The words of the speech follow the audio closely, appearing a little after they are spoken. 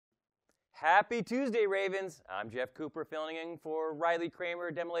Happy Tuesday, Ravens. I'm Jeff Cooper, filling in for Riley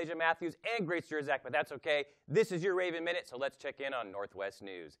Kramer, Demolasia Matthews, and Grace Jerzak, but that's okay. This is your Raven Minute, so let's check in on Northwest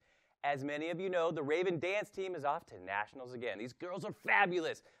News. As many of you know, the Raven dance team is off to nationals again. These girls are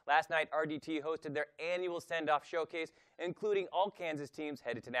fabulous. Last night, RDT hosted their annual send-off showcase, including all Kansas teams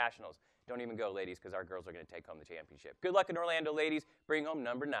headed to nationals. Don't even go, ladies, because our girls are going to take home the championship. Good luck in Orlando, ladies. Bring home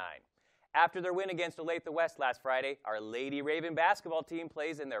number 9. After their win against Olathe West last Friday, our Lady Raven basketball team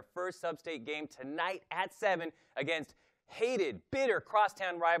plays in their first sub-state game tonight at 7 against hated, bitter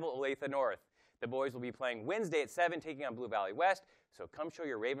crosstown rival Olathe North. The boys will be playing Wednesday at 7, taking on Blue Valley West, so come show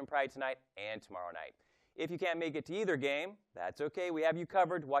your Raven pride tonight and tomorrow night. If you can't make it to either game, that's okay. We have you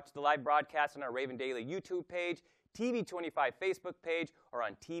covered. Watch the live broadcast on our Raven Daily YouTube page, TV25 Facebook page, or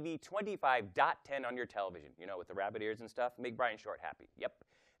on TV25.10 on your television. You know, with the rabbit ears and stuff. Make Brian Short happy. Yep.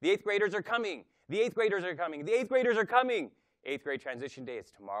 The 8th graders are coming. The 8th graders are coming. The 8th graders are coming. 8th grade transition day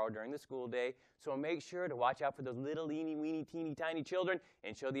is tomorrow during the school day, so make sure to watch out for those little eeny weeny teeny tiny children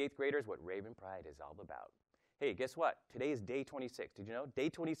and show the 8th graders what Raven Pride is all about. Hey, guess what? Today is day 26. Did you know? Day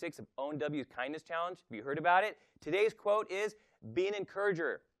 26 of ONW's Kindness Challenge. Have you heard about it? Today's quote is, be an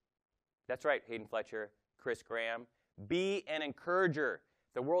encourager. That's right, Hayden Fletcher, Chris Graham. Be an encourager.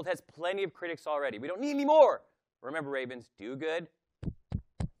 The world has plenty of critics already. We don't need any more. Remember, Ravens, do good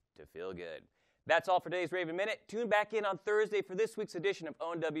to feel good. That's all for today's Raven Minute. Tune back in on Thursday for this week's edition of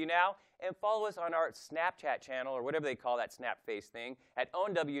ONW Now, and follow us on our Snapchat channel, or whatever they call that snap face thing, at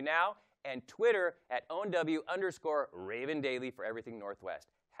ONW Now, and Twitter at ONW_Raven Daily for everything Northwest.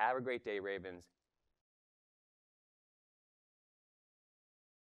 Have a great day, Ravens.